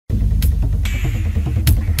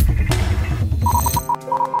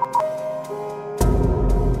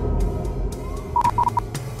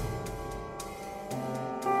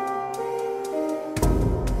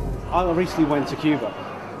I recently went to Cuba,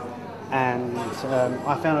 and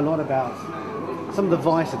I found a lot about some of the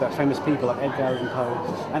vices that famous people like Edgar Allan Poe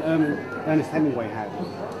and Ernest Hemingway had.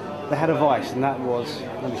 They had a vice, and that was,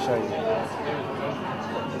 let me show you.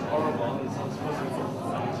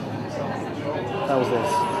 That was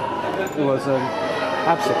this. It was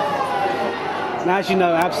absinthe. Now, as you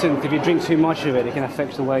know, absinthe, if you drink too much of it, it can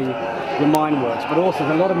affect the way your mind works. But also,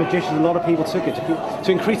 a lot of magicians, a lot of people took it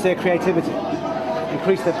to increase their creativity,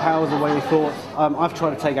 increase their powers, the way they thought. I've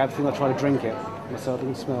tried to take absinthe, I've tried to drink it myself. You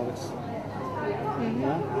can smell this.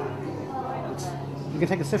 Yeah? You can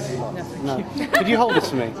take a sip if you like. No. Could you hold this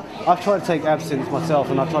for me? I've tried to take absinthe myself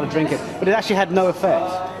and I've tried to drink it, but it actually had no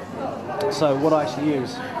effect. So what I actually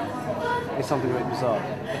use is something a bit bizarre.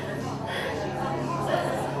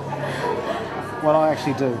 What I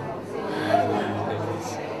actually do.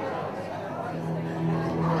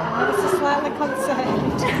 This is slightly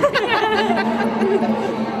concerned.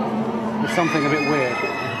 It's something a bit weird.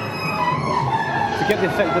 To get the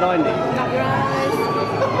effect that I need. Not your eyes.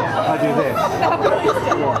 I do this.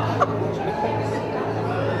 Watch.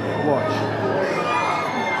 Watch.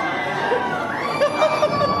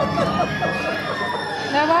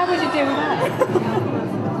 Now, why would you do that?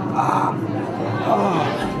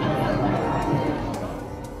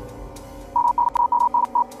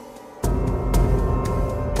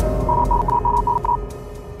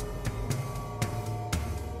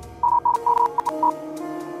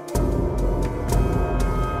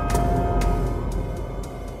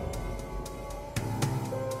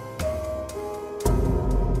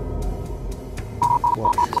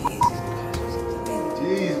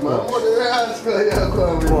 Jeez, man, what the hell is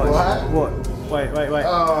going on? What? Wait.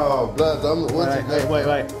 Oh, blood,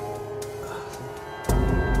 Wait.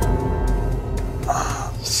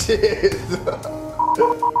 Shit.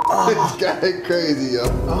 This guy crazy, yo.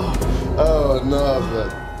 Oh, no,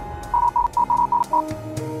 blood.